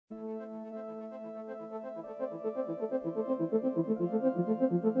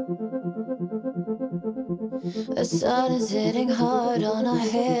The sun is hitting hard on our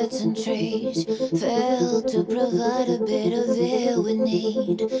heads and trees. Failed to provide a bit of air we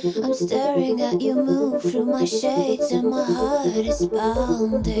need. I'm staring at you move through my shades and my heart is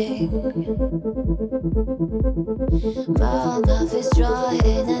pounding. My mouth is dry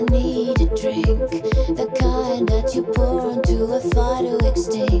and I need a drink. The kind that you pour into a fire to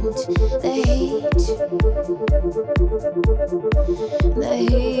extinct the heat. The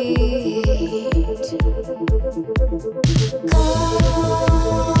heat. Come